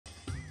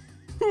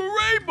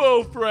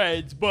rainbow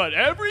friends, but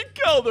every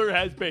color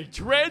has been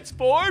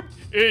transformed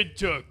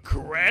into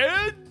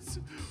crayons.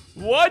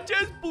 Watch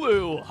as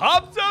Blue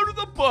hops out of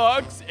the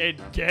box and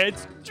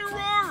gets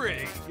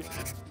drawing.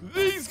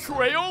 These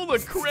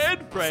Crayola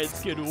Crayon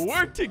friends can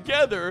work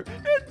together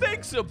and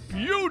make some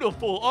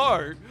beautiful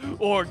art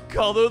or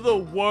color the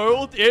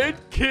world in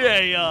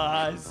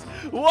chaos.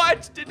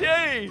 Watch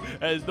today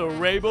as the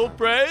Rainbow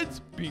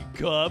Friends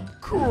become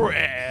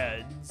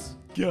crayons.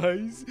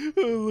 Guys,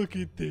 look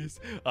at this.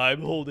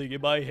 I'm holding in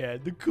my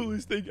hand the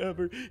coolest thing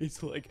ever.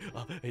 It's like,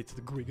 it's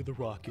the ring of the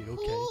rocket,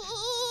 okay?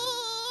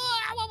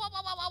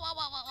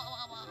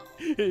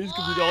 It's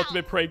gonna be the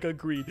ultimate prank on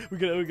Green. We're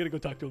gonna go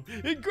talk to him.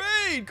 Hey,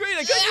 Green,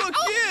 I got you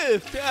a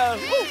gift.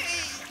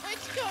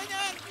 What's going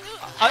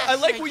on? I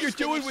like what you're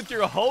doing with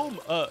your home.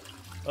 What's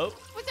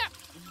up?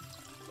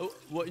 Oh,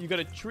 what, you got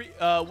a tree? What's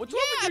wrong with your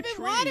I've been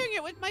tree? watering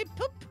it with my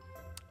poop.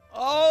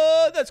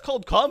 That's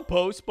called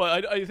compost,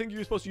 but I think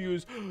you're supposed to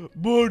use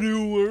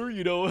manure,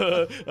 you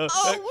know.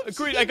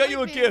 Green, I got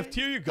you a gift.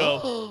 Here you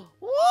go.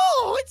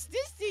 Whoa, what's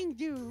this thing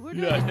do? What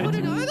do I put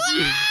it on?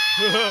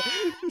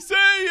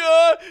 Say,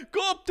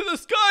 go up to the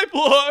sky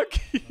block.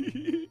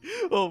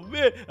 Oh,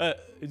 man.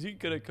 Is he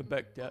going to come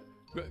back down?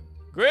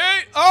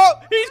 Great. Oh,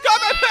 he's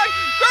coming back.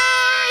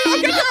 Great.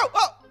 I'll get you.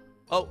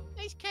 Oh.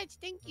 Nice catch,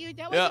 thank you.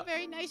 That was a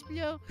very nice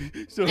Blue.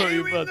 Sorry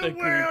about that,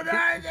 Where in the world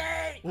are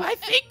they? I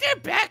think they're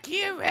back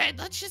here, Red.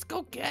 Let's just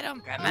go get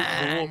them. Come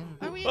on.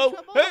 Are we in trouble?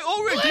 Hey,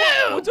 Orange,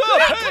 what's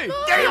up? Hey.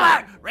 There you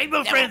are.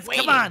 Rainbow friends,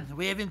 come on.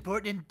 We have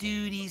important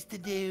duties to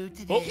do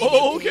today.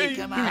 Oh, okay.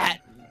 Come on.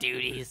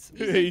 Duties.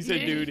 He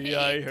said duty.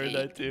 I heard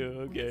that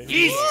too. Okay.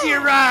 Feast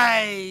your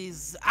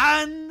eyes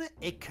on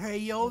a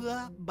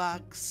Crayola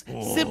box.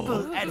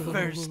 Simple at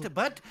first,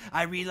 but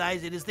I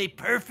realize it is the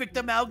perfect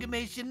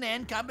amalgamation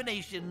and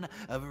combination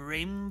of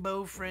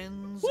Rainbow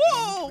Friends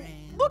Whoa! and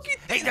Crayons. Look at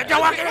Hey, this.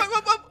 don't walk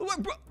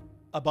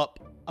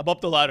I'm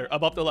up the ladder.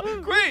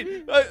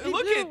 Green! Look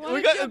Blue, at wanna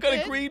we got jump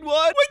a in? green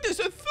one. Wait, there's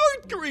a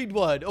third green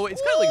one. Oh,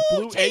 it's kind of like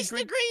blue and Taste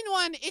green. the green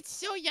one. It's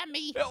so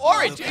yummy.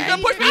 Orange, Okay. you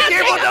gotta push me. Be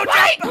careful, don't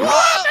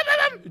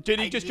jump. Did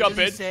he just jump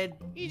in? Said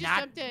He just not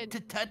jumped in. to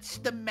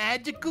touch the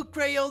magical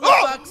Crayola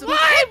box.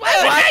 Why would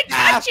I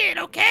touch it,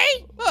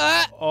 okay?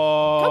 Come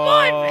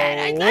on, man.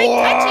 I like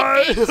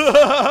touching things.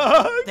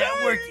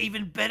 That worked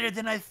even better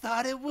than I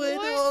thought it would.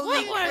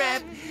 Holy What?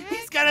 crap.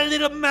 He's got a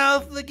little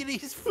mouth. Look at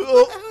he's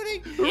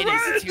floating. It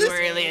is too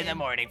early in the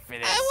morning for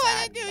this. I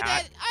want to do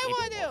that. I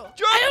want to.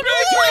 Jump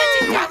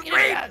in! Talking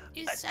about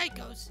you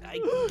psychos. I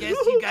guess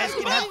you guys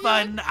can have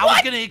fun. I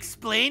was going to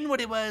explain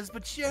what it was,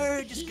 but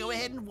sure, just go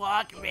ahead and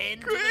walk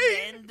random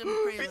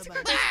Crayola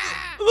box.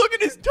 Look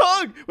at his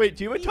tongue. Wait,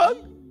 do you have a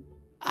tongue?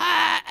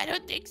 I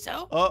don't think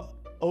so.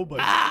 Oh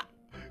my.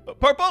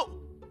 Purple.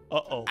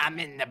 Uh-oh. I'm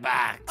in the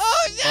box.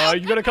 Oh, no.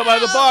 You gotta come out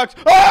of the box.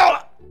 Oh!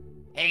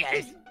 Hey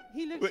guys.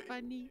 He looks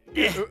funny.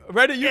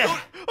 Ready? You go.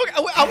 Okay,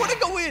 I want to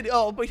go in.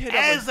 Oh, but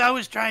As I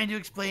was trying to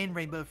explain,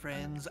 Rainbow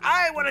Friends,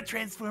 I want to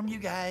transform you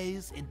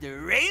guys into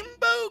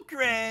Rainbow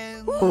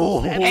Crayons.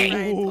 Oh. That's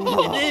right.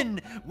 Oh. And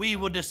then we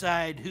will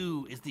decide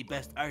who is the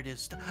best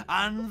artist.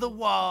 On the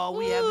wall,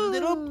 we have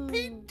little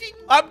paintings.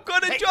 I'm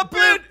gonna jump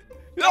in.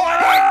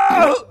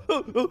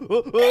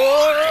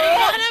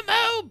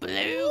 Geronimo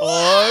Blue.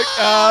 Look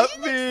at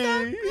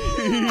me.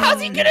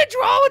 How's he gonna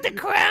draw with the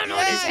crown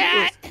on his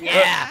hat?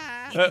 Yeah.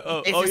 It's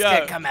Oh just yeah.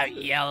 gonna come out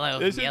yellow.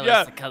 This is- Yellow's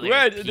yeah, the color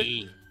red, of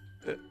pea.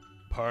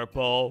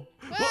 Purple.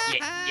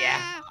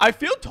 Yeah. I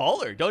feel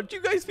taller. Don't you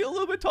guys feel a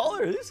little bit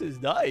taller? This is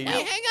nice.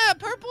 Hey, hang on.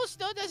 Purple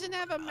still doesn't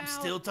have a mouth. I'm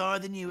still taller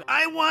than you.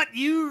 I want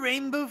you,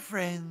 Rainbow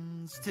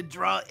Friends, to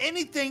draw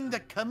anything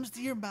that comes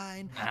to your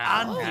mind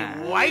on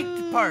the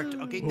white part.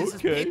 Okay, this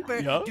is paper.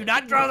 Yeah. Do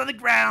not draw on the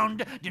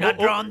ground. Do not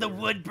draw on the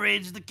wood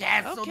bridge, the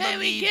castle, Okay, the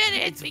we leaves. get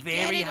it. It's We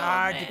get very it,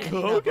 hard old to man.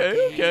 clean up.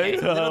 Okay.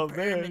 It's a little Oh, man.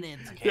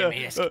 permanent. Okay, we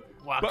just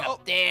walk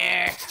up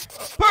there.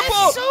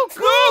 Purple. so No,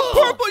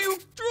 cool. Purple, you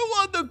drew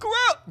on the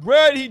ground.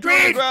 Red, he drew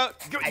on the ground.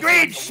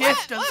 Green,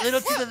 shift a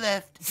little to the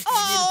left. Just a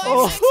Oh,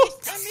 little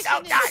I'm missing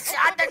Don't it. touch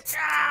on the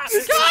top.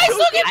 Guys,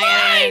 look at I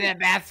gotta mine. go to the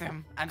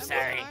bathroom. I'm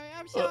sorry.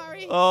 I'm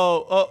sorry.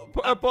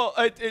 Purple.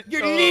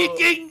 You're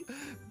leaking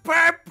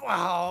purple.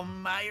 Oh,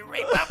 my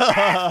Rainbow Friends.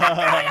 Stop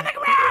drawing on the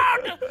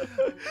ground.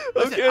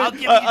 Listen, Okay, I'll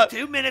give you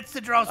 2 minutes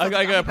to draw I something.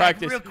 gotta I'll be back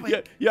practice. real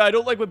quick. Yeah, I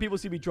don't like when people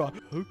see me draw.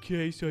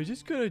 Okay, so I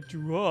just gotta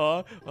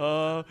draw.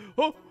 I'm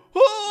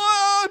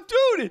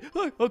doing it.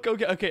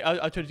 Okay.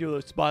 I'll try to do a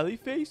little smiley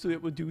face, so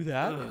it will do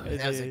that.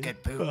 That was a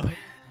good poop.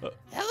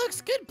 That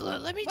looks good, Blue.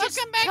 Let me just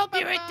help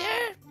you right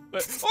there.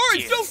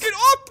 Orange, don't get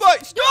off my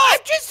stop! I'm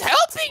just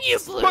helping you,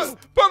 Blue.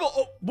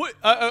 Purple, what?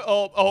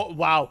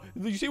 Wow.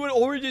 You see what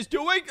Orange is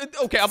doing?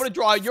 Okay, I'm gonna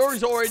draw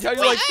yours, Orange. How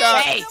do you like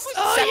that? Hey,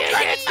 Oh,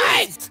 yeah,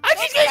 fine. I'm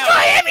just gonna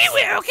draw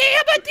everywhere, okay?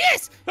 How about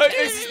this?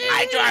 Hey,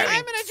 I draw.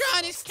 I'm gonna draw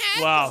on his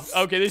cat. Wow.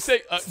 Okay, they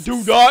say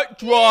do not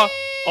draw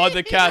on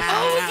the cat.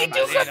 Oh, we can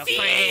do little graffiti.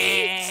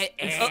 friend.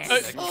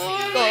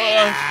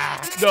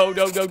 No.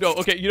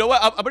 Okay, you know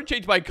what? I'm gonna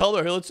change my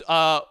color. Let's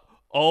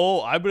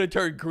Oh, I'm gonna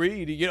turn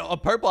green. You know,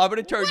 purple. I'm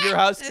gonna turn your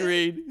house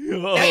green.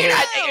 Oh. No, you're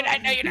not. No, you're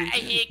not. No, you're not. I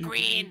hate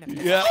green.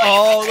 Yeah.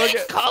 Oh, look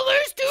at.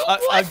 colors, dude.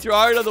 I'm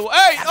drawing on the.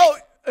 Hey. Oh.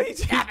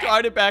 He's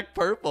drawing it back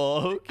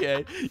purple.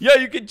 Okay. Yeah,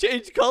 you can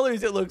change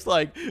colors. It looks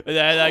like. And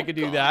then I can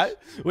do that.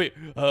 Wait.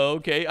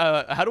 Okay.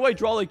 How do I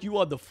draw like you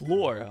on the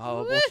floor?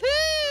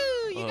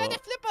 Woohoo! You gotta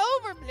flip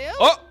over, Blue.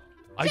 Oh.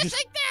 Just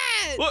like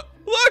that.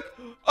 Look.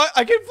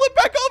 I can flip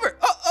back over.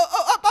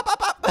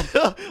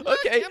 Up.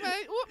 Okay.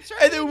 Whoops,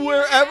 And then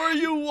wherever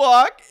you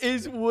walk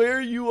is where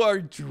you are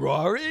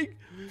drawing.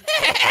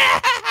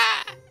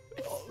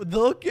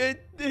 Look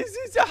at this.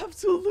 Is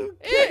absolute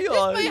chaos. This is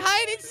my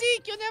hide and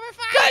seek. You'll never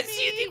find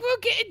me. You think we'll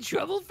get in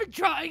trouble for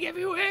drawing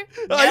everywhere?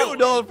 I don't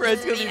know if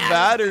Fred's gonna be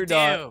mad or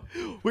not.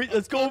 do. Wait,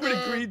 let's go over to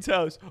Green's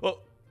house.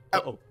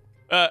 Uh-oh.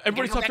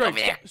 Everybody Go stop back drawing. over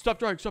there. Stop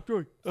drawing. Stop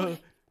drawing. Yeah,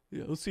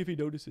 let's see if he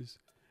notices.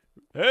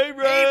 Hey,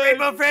 Red. Hey,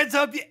 Rainbow friends,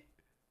 hope you.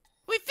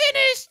 We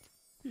finished.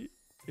 Do you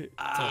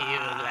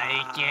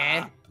like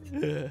it?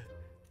 Yeah.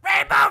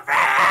 Rainbow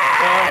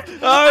friends!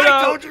 Oh, I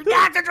no. told you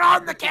not to draw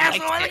in the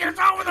castle. I think it's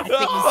over the floor.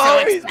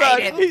 Oh, he's back.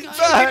 He's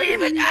back.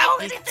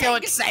 He's so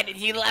excited.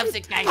 He loves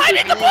it, guys. Hide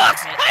in the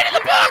box. Hide in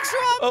the box,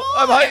 Rob. Oh,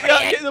 I'm hiding.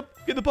 Yeah,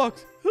 get in the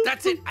box.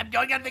 That's it. I'm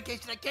going on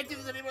vacation. I can't do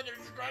this anymore.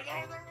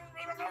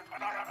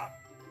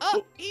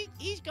 Oh,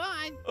 he's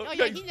gone. Oh, yeah,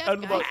 Okay, he's out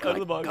of the box. Out of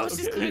the box. Go, Okay.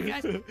 sister,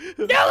 guys.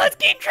 Now let's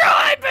keep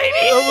drawing, baby.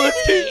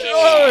 Let's keep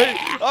drawing.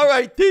 All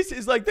right, this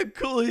is like the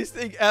coolest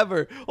thing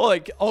ever. Oh,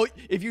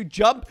 if you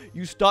jump,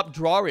 you stop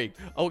drawing.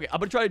 Okay, I'm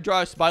gonna try to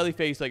draw a smiley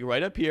face like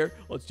right up here.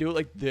 Let's do it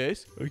like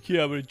this.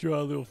 Okay, I'm gonna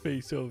draw a little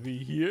face over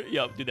here.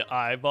 Yep, do the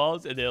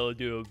eyeballs, and then I'll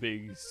do a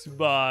big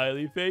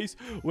smiley face.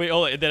 Wait,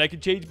 and then I can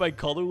change my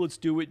color. Let's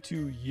do it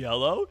to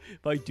yellow.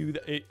 If I do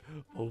that,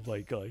 oh my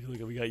gosh, look,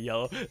 we got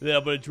yellow. And then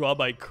I'm gonna draw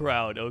my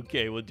crown.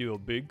 Okay, we'll do a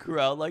big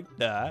crown like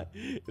that.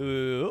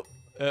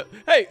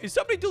 Hey, is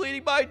somebody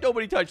deleting mine?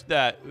 Nobody touched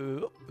that.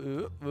 And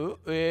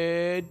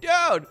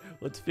down.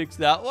 Let's fix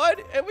that one.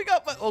 And we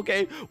got my...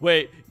 Okay,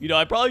 wait. You know,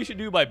 I probably should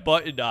do my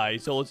button eye.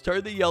 So let's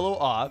turn the yellow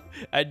off.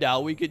 And now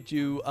we can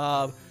do...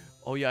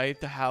 Oh, yeah, I have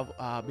to have...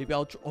 maybe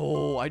I'll...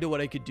 Oh, I know what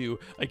I could do.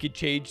 I could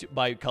change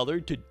my color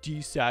to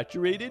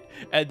desaturated.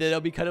 And then it'll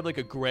be kind of like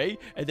a gray.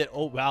 And then...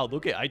 Oh, wow.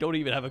 Look at... I don't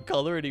even have a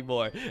color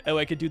anymore. And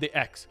I can do the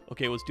X.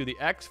 Okay, let's do the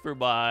X for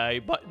my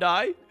button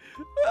eye.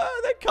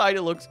 That kind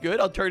of looks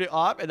good. I'll turn it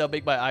off, and I'll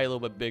make my eye a little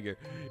bit bigger.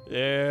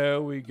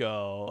 There we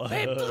go.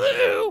 Hey,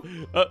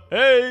 Blue.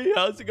 Hey,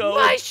 how's it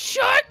going? My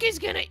shark is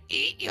gonna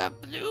eat your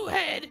blue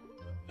head.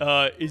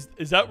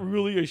 Is that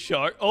really a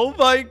shark? Oh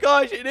my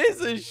gosh, it is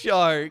a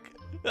shark.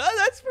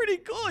 That's pretty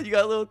cool. You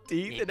got little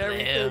teeth and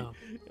everything.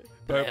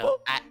 Purple?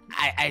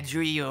 I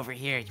drew you over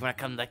here. You want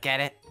to come look at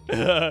it?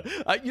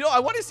 You know, I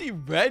want to see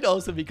Red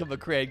also become a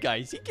crayon,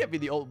 guys. He can't be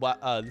the old...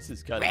 this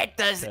is kind of... Red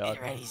does...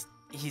 Red,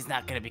 he's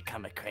not going to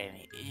become a crayon.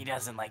 He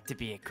doesn't like to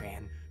be a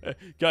crayon.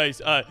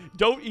 Guys,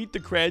 don't eat the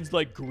crayons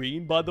like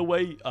green, by the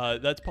way.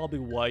 That's probably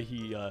why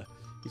he's a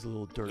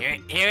little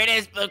dirty. Here it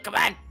is, Blue. Come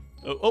on.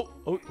 Oh,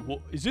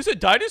 is this a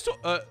dinosaur?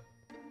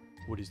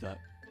 What is that?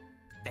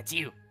 That's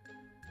you.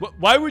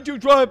 Why would you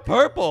draw it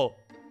purple?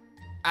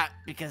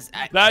 Because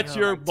That's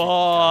your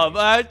mom.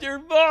 That's your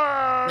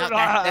mom.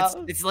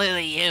 No, it's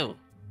literally you.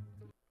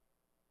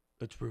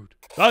 That's rude.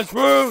 That's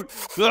rude.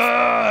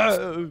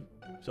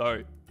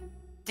 Sorry.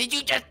 Did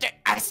you just...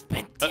 I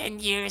spent 10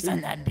 years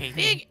on that painting.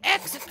 Big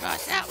X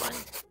across that one.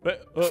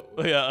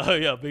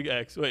 Yeah, big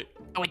X. Wait.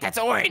 Oh, wait, that's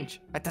orange.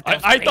 I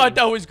thought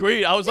that was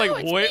green. I was No,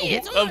 like, it's wait. me,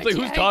 it's I was like,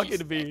 orange. who's I talking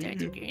just- to me? I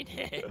turned green.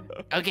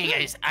 Okay,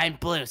 guys, I'm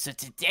Blue. So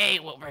today,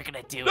 what we're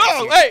gonna do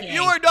No, is... hey,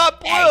 you are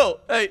not blue.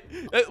 Hey,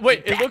 wait.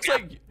 It Back looks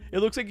up. like... It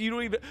looks like you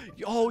don't even...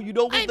 Oh, you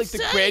know when I'm like the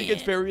crayon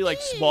gets saying, very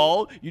like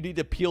small, you need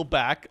to peel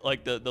back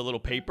like the little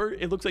paper.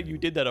 It looks like you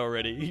did that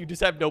already. You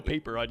just have no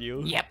paper on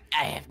you. Yep,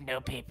 I have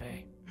no paper.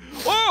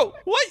 Whoa!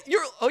 What?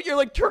 You're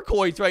like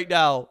turquoise right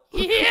now.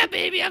 Yeah,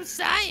 baby, I'm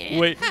cyan.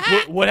 Wait,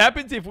 what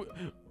happens if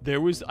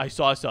I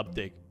saw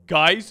something,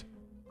 guys?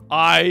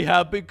 I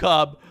have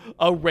become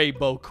a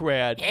rainbow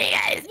crayon. Hey,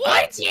 guys,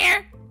 what's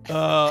here?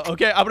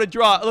 Okay, I'm gonna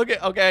draw. Okay,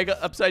 I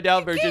got upside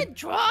down You version. can't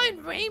draw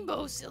in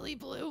rainbow, silly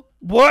Blue.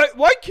 What?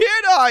 Why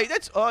can't I?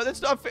 That's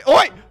not fair. Oh,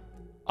 wait!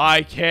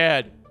 I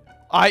can.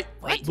 What?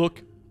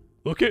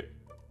 Look at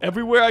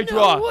everywhere I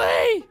draw. No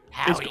way.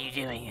 How are you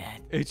doing that?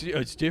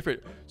 It's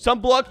different. Some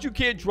blocks you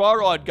can't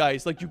draw on,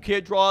 guys. Like you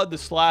can't draw on the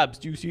slabs.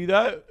 Do you see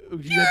that? You're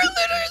literally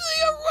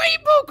a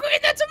rainbow crayon.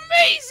 That's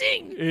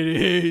amazing. It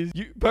is.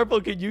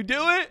 Purple, can you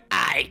do it?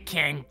 I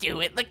can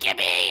do it. Look at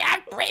me. I'm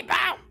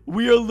Rainbow.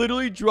 We are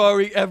literally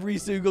drawing every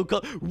single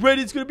color. Red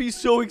is going to be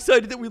so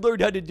excited that we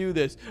learned how to do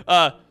this.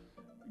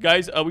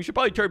 Guys, we should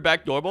probably turn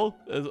back normal.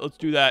 Let's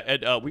do that.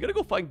 And we got to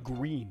go find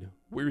green.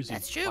 Where is he?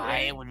 That's true. Why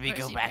right? would we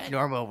Where's go he back been?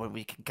 normal when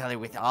we can color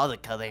with all the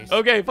colors?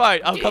 Okay, fine.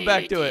 I'll come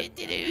back to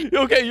it.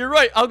 Okay, you're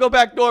right. I'll go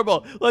back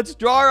normal. Let's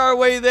draw our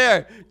way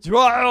there.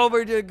 Draw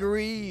over to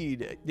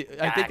green.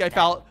 I think I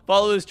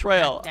follow this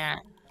trail.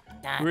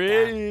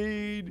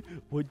 Green.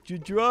 What you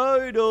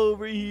drawing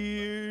over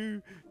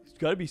here? It's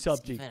got to be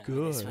something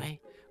good.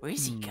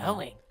 Where's he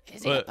going?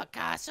 Is he a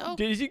Picasso?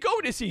 Is he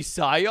going to see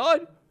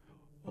Scion?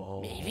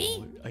 Oh,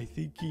 Maybe? I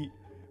think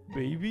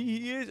maybe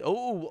he is.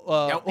 Oh,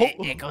 Nope,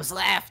 it goes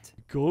left.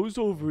 goes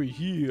over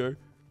here.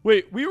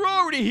 Wait, we were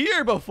already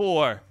here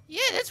before.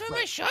 Yeah, that's where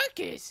my shark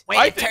is.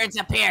 Wait, it turns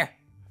up here.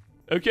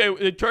 Okay,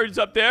 it turns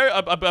up there.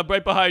 I'm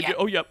right behind you. Yep.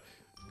 Oh, yep.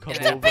 Come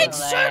It's a over. big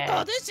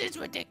circle. This is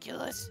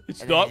ridiculous.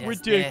 It's And not then there's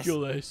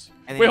ridiculous.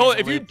 And then Wait, hold on.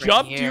 there's If a you loop right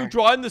jump, do you here.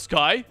 draw in the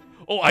sky?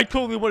 Oh, I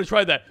totally want to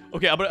try that.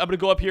 Okay, I'm gonna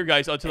go up here,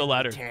 guys, onto the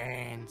ladder.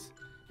 Turns.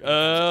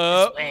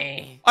 Uh, This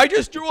way. I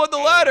just drew on the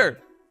ladder.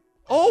 Yeah,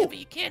 Oh, but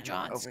you can't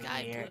draw in Over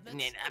sky here. blue. And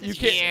then up you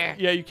here. can't.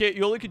 Yeah, you can't.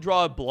 You only can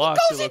draw blocks.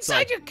 Goes it looks inside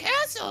like. your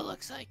castle, it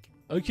looks like.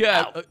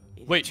 Okay. Oh,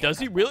 Wait, turn does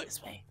he up really?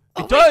 This way. Oh,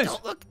 It wait, does.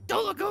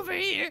 Don't look over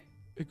here.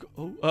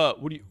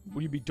 What do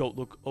you mean? Don't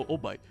look. Oh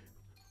my.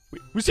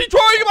 Wait, was he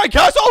drawing in my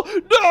castle?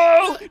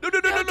 No!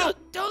 No!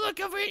 Don't look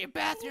over at your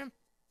bathroom.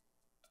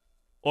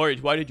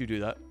 Orange, why did you do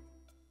that?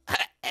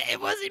 It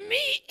wasn't me.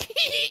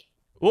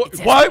 It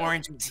says Why?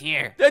 orange was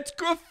here. That's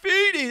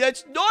graffiti.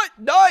 That's not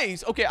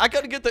nice. Okay, I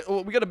gotta get the.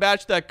 Oh, we gotta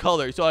match that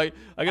color. So I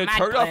gotta not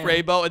turn off blue.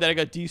 rainbow, and then I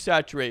gotta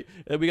desaturate,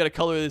 and then we gotta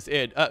color this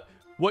in.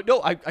 What?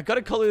 No, I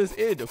gotta color this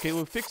in. Okay,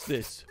 we'll fix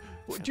this.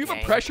 Do you have a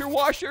Okay. pressure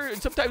washer?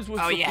 And sometimes with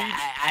Oh graffiti. yeah,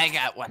 I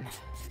got one.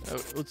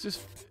 Let's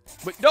just.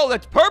 Wait, no,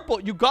 that's purple.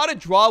 You gotta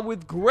draw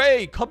with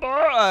gray. Come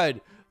on.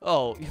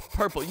 Oh,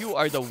 purple. You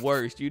are the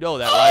worst. You know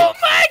that, Oh right?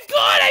 my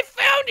god, I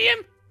found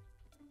him.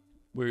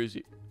 Where is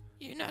he?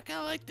 You're not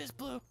gonna like this,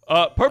 Blue.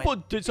 Purple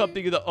did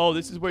something in the. Oh,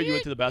 this is where you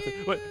went to the bathroom.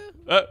 Wait.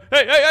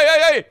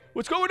 Hey!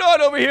 What's going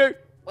on over here?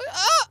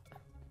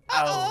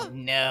 Oh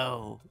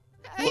no.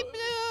 Hey,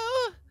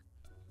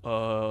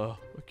 Blue.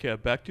 Okay, I'm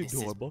back to This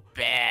is normal.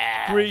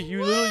 bad. Great,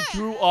 you literally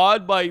drew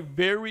on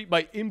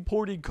my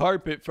imported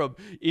carpet from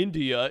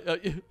India.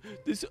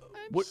 This.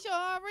 What?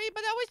 Sorry,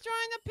 but I was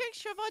drawing a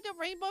picture of all the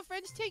rainbow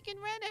friends taking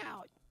Ren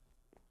out.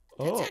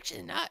 That's Oh,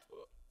 actually not.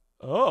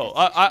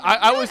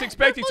 I was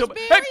expecting some.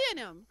 Purple's Hey,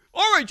 burying him.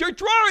 Orange, you're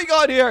drawing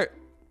on here.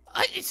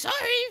 Sorry.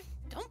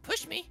 Don't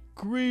push me.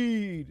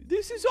 Green,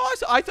 this is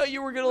awesome. I thought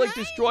you were gonna like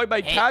destroy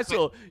my Hey,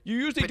 castle. You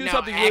usually but do no,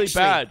 something really actually-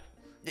 bad.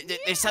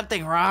 There's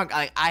something wrong.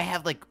 I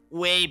have like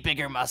way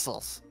bigger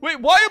muscles. Wait,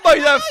 why am I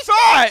that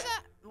fat?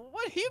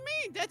 What do you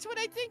mean? That's what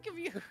I think of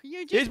you.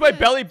 You're just Here's my a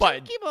belly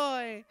button. chunky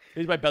boy.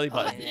 Here's my belly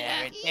button.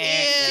 Yeah. Right You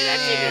there.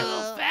 actually be a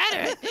little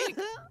fatter, I think.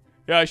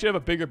 Yeah, I should have a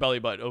bigger belly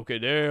button. Okay,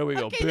 there we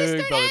go. Okay, let's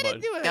Big start belly adding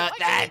button. to it. No, What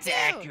should that's we do?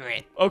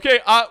 accurate. Okay,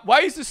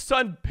 why is the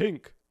sun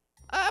pink?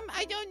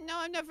 I don't know.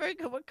 I'm not very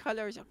good with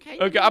colors. Okay.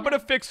 Okay, I'm gonna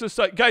fix the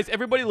sun. Guys,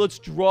 everybody, let's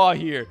draw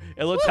here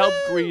and let's help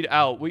Green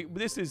out.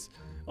 This is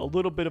a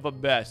little bit of a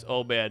mess.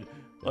 Oh man,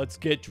 let's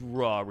get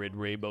drawing,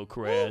 Rainbow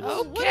Crayons.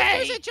 What if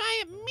Okay. there's a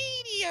giant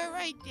meteor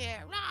right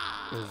there?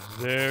 Ah.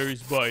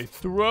 There's my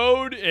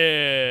throne,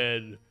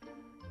 and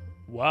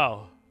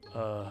wow,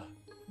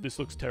 this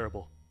looks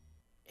terrible.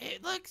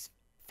 It looks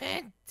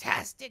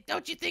fantastic,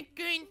 don't you think,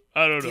 Green?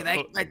 I don't Do you know.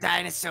 like my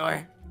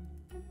dinosaur?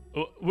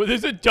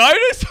 There's a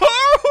dinosaur?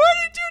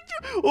 What did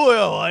you do?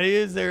 Well, why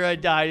is there a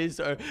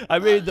dinosaur? I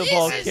made the this is-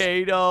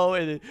 volcano,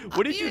 and then,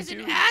 what did you It's do?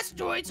 an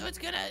asteroid, so it's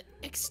gonna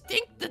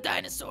extinct the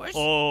dinosaurs.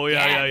 Oh,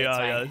 Yeah, yeah, that's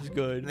right. that's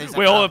good. There's a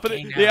Wait, hold on. For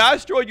the volcano.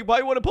 asteroid, you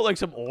probably want to put like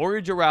some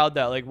orange around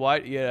that. Like,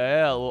 white,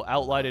 yeah, a little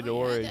outline in Oh, yeah,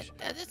 orange.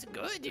 that's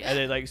good, yeah. And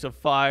then like some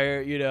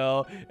fire,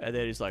 and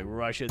then it's like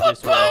Russia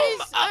this way.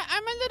 Guys,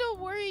 I'm a little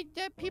worried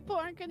that people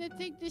aren't gonna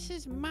think this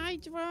is my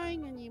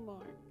drawing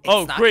anymore.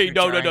 Oh, not great. your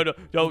No, drawing.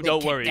 don't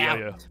Get worry. kicked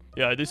Yeah. out.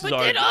 Yeah, this is But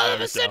our then all of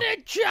our a sudden, stuff.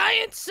 a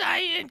giant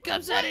cyan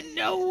comes out of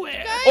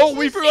nowhere. Guys, Oh,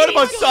 we this forgot is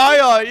about so-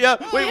 Scion. Yeah,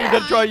 wait, we yeah,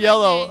 gotta draw my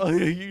yellow.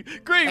 goodness.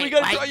 Great, we Hey,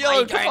 gotta why- draw why yellow.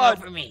 you Come drawing on.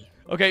 over me?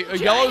 Okay,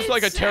 Giant yellow's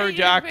like a cyan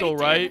pterodactyl,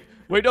 right right?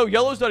 Wait, no,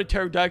 yellow's not a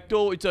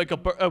pterodactyl. It's like a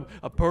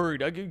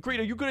bird. Green,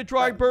 are you good at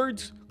drawing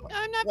birds?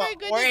 I'm not Well, very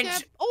good orange- at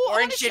that. Oh, I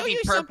orange want to should show be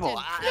you purple.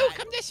 something. Blue,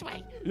 come this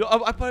way. No,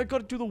 I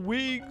gotta do the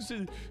wings.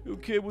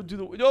 Okay, we'll do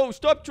the. No,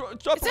 stop Is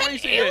that an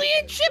erasing it.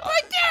 alien ship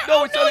right there? No,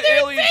 Oh, it's not an they're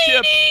alien ship.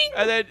 invading!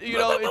 And then it's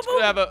gonna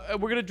Boom, have a.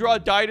 We're gonna draw a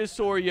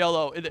dinosaur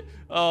yellow. And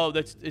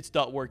then, it's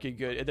not working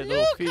good. And then Blue,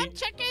 little come feet.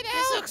 check it This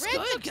out. looks Red good,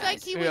 looks like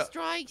guys. he Yeah. was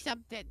drawing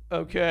something.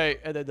 Okay,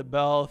 and then the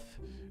mouth.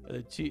 And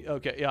the teeth.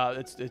 Okay, yeah,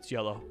 it's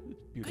yellow. It's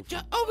beautiful. Good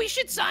job. Oh, we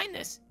should sign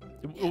this.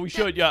 We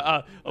should,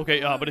 yeah. Okay,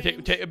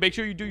 but make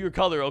sure you do your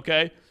color,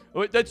 okay?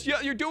 Wait,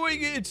 you're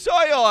doing it in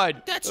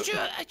Scion. That's true.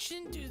 I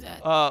shouldn't do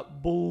that.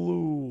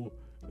 Blue.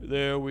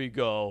 There we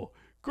go.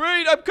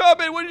 Great, I'm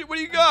coming. What do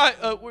you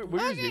got? Where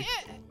is Okay, he?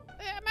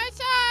 my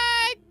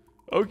side.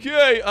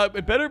 Okay,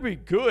 it better be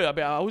good. I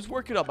mean, I was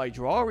working on my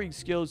drawing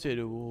skills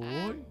and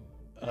what?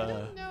 I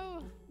don't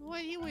know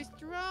what he was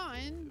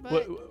drawing,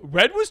 but What?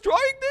 Red was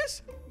drawing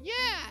this? yeah,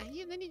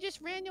 then he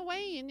just ran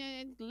away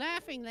and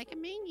laughing like a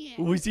maniac.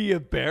 Was he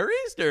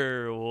embarrassed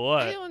or I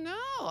what? don't know.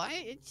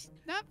 It's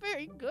not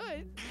very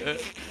good.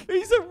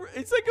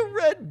 It's like a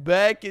red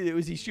back. And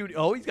was he shooting?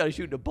 Oh, he's got to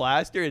shoot a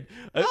blaster. And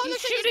Oh, He's looks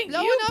like he's shooting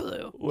blowing you, up.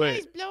 Blue. Yeah, wait,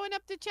 he's blowing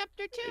up the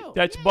chapter 2.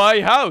 that's Yeah.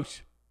 my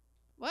house.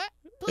 What?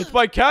 It's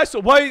my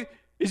castle. Why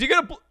is he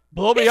gonna?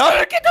 Blow me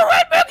up? Get the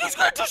red milk. He's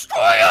gonna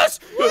destroy us.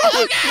 Oh no!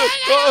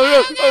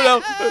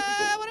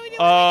 What do we do?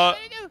 What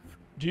do we do?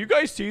 Do you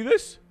guys see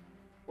this?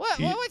 What?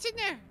 What's in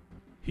there?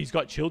 He's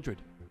got children.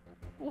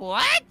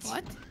 What?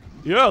 What?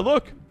 Yeah,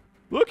 look.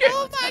 Look at.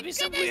 Oh my be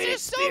some goodness, weird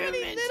there's so many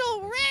experiment.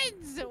 little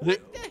reds.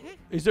 What the heck?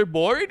 Is there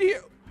more in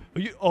here?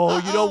 You know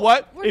Uh-oh,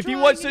 what? we're If he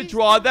wants to drawing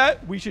draw these-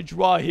 that, we should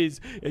draw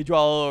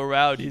all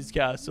around his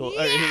castle,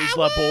 Yeah, his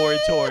woo!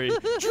 laboratory. We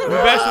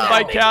mess with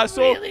my Oh,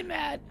 castle. Really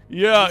mad.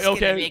 Yeah, He's gonna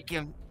okay. make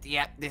him.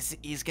 Yeah,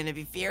 he's gonna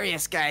be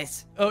furious,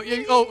 guys.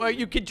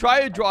 You can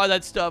try and draw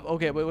that stuff.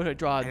 Okay, wait, what do I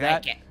draw? I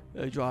That. like it.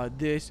 I draw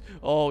this.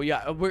 Oh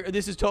yeah,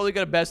 this is totally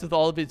gonna mess with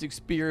all of his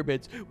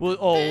experiments.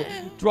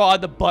 Draw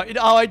the button.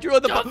 Oh, I drew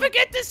the Don't button.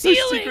 forget the The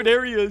ceiling. secret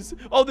areas.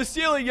 Oh, the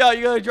ceiling. Yeah,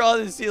 you gotta draw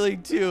the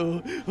ceiling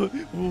too.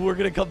 We're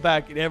gonna come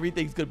back and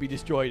everything's gonna be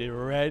destroyed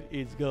and red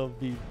is gonna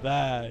be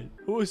bad.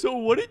 Oh, so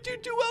what did you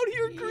do out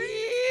here,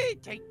 Green?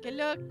 Take a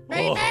look.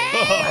 Oh.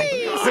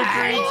 Baby!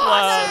 Green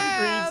slab.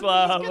 Green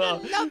slab. He's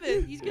gonna love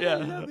it. He's gonna Yeah,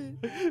 love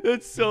it.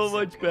 that's so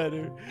much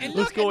better. And Let's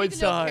look, go and look at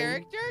the little inside.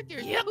 character.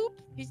 There's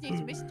Poop. His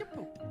name's Mr.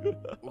 Poop.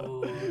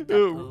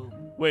 Oh,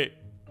 wait,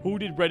 who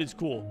did red is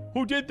cool?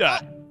 Who did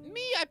that?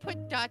 Me, I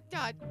put dot.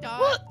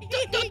 Well,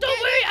 don't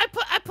worry. I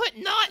put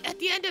not at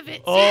the end of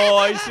it. Oh,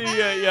 I see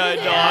it. Yeah,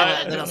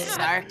 Yeah, a no. little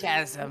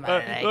sarcasm.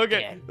 I like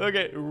it.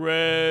 Okay,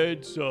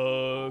 red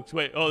sucks.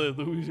 Wait, the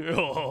loser.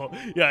 Oh,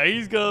 yeah,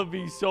 he's gonna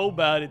be so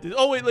bad at this.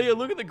 Oh, wait, Leah,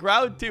 look at the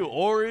ground too.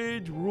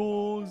 Orange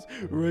rules,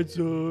 red sucks.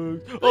 Oh,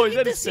 Look is at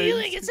that the his face?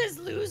 ceiling. It says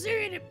loser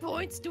and it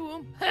points to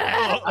him.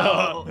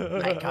 Oh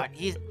my god,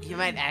 he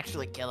might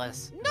actually kill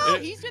us. No,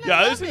 he's gonna Yeah,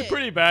 love this is it.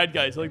 pretty bad,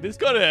 guys. Like, this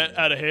got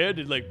out of hand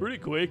and, like, pretty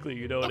quickly,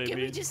 you know what I Okay,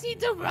 mean? we just need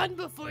to run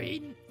before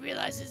he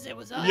realizes it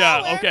was us.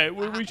 Yeah, where- okay,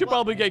 we should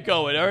probably get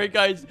going. All right,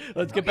 guys,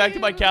 let's get back to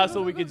my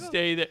castle. We can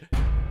stay there.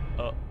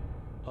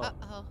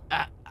 Uh-oh.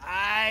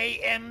 I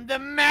am the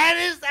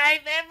maddest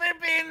I've ever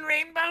been,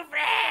 Rainbow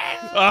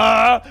Friends.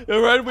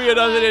 Red, we had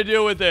nothing to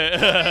do with it.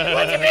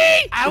 What do you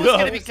mean? I was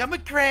gonna become a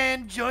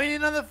crayon, join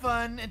in on the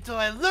fun until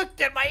I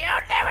looked at my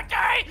own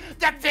laboratory.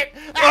 That's it. Go,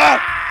 Red!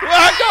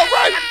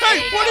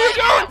 Hey, what are you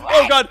doing?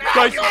 Oh, God,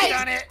 guys. You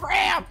done it.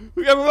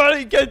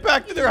 Everybody get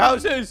back to their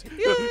houses.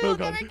 Oh, Come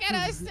God. and get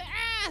us.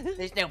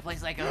 There's no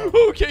place like home.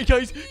 Okay,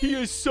 guys, he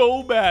is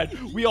so mad.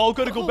 We all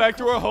gotta go back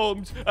to our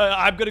homes.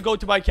 I'm gonna go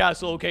to my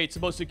castle, okay? It's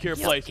the most secure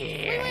place.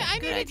 Wait, I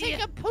need to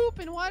take a poop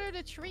and water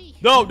the tree.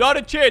 No, not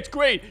a chance.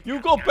 Great. You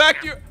go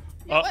back to your...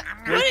 What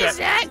where's is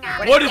that?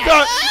 What is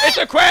that? It's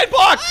a crayon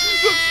box!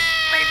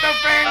 Rainbow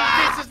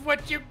Friends, this is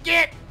what you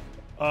get.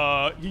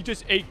 He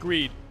just ate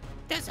green.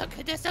 That's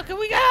okay. That's okay.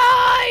 We gotta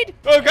hide.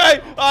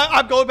 Okay,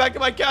 I'm going back to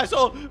my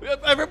castle.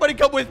 Everybody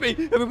come with me.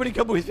 Everybody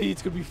come with me.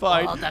 It's gonna be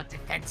fine. Hold up, the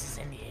fences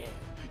in here.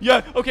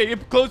 Yeah, okay,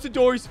 close the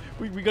doors.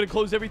 We gotta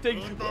close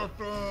everything. Rainbow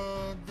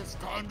Friends, it's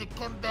time to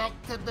come back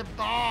to the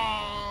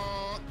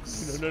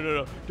box.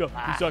 No.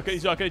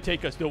 He's not gonna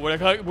take us. No, we're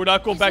not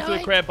going back to the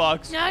not- crayon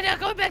box. No, not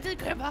going back to the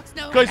crab box.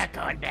 No. Guys, Not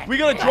going back. we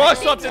gotta draw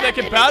something that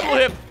can battle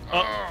him.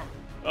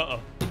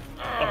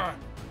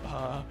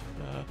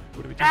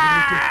 What do we do? He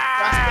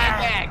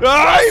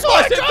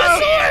busted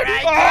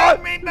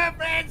through! Rainbow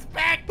Friends,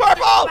 back to Purple!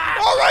 the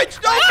box. Orange!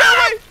 No, get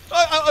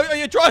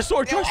away! Draw a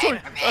sword, draw a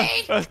sword.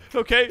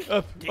 Okay.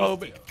 Red?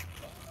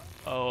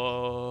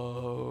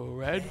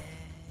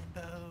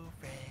 Rainbow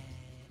Friends.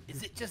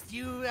 Is it just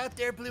you out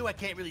there, Blue? I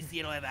can't really see.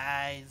 I don't have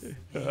eyes.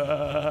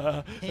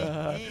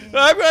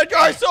 I'm gonna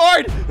draw a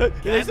sword!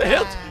 There's a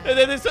hilt, and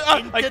then there's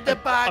Into the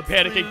box, I'm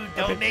panicking.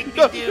 Blue. Don't make me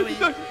No, do it.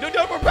 No,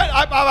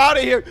 I'm out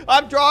of here.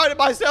 I'm drawing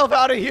myself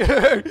out of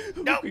here.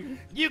 No,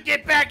 you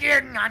get back here.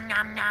 Nom,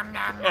 nom, nom,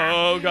 nom, nom.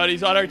 Oh, God,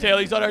 he's on our tail.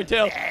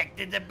 Back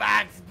to the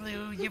box,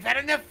 Blue. You've had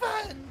enough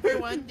fun for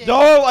one day.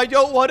 No, I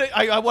don't want it.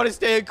 I want to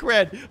stay in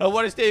cred. I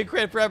want to stay in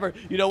cred forever.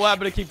 You know what? I'm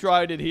going to keep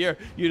drawing it here.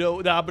 You know,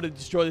 now I'm going to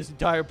destroy this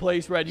entire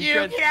place, Red. You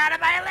can't... get out of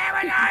my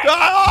laboratory.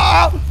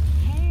 Ah!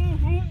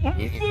 What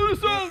is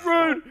that,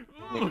 Red?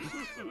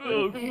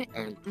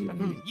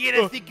 You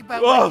gotta think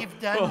about what you've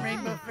done,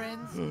 Rainbow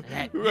Friends.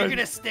 You're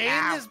gonna stay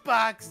in this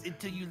box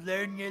until you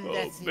learn your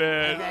lesson.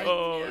 Man, alright?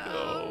 oh,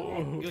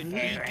 no. You'll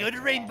be good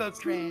Rainbow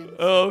Crayons.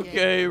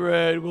 Okay,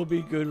 Red. We'll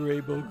be good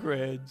Rainbow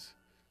Crayons.